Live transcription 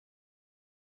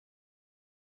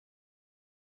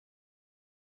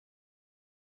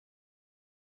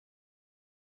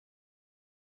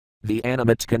The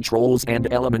animate controls and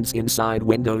elements inside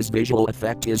Windows visual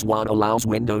effect is what allows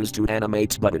Windows to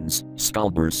animate buttons,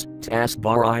 scrollbars,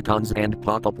 taskbar icons and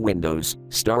pop-up windows,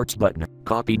 start button,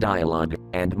 copy dialog,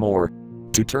 and more.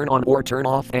 To turn on or turn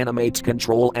off animate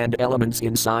control and elements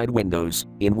inside Windows,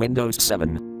 in Windows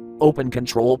 7. Open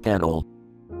Control Panel.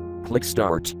 Click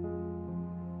Start.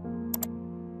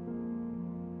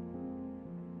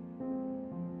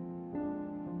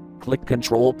 Click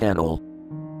Control Panel.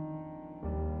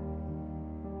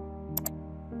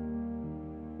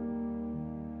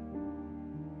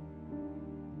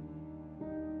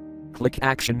 Click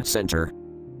Action Center.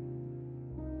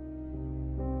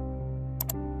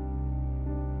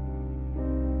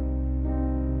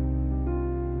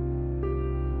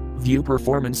 View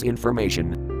performance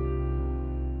information.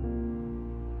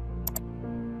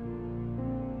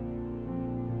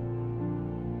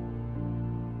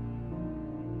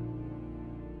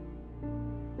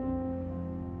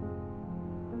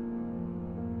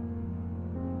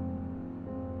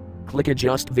 Click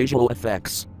Adjust Visual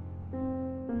Effects.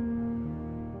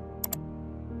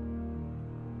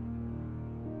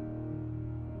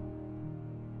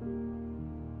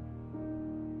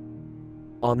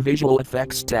 On Visual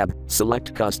Effects tab,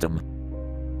 select Custom.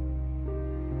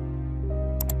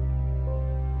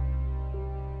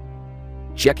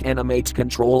 Check Animate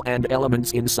Control and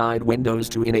Elements inside Windows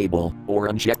to enable, or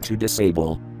uncheck to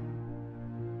disable.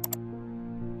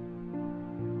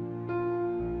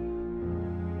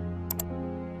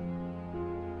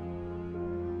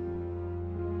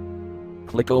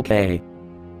 Click OK.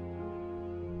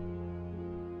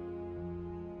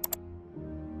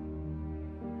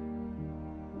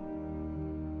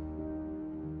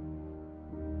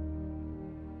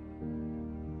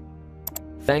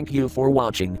 Thank you for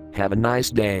watching. Have a nice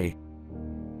day.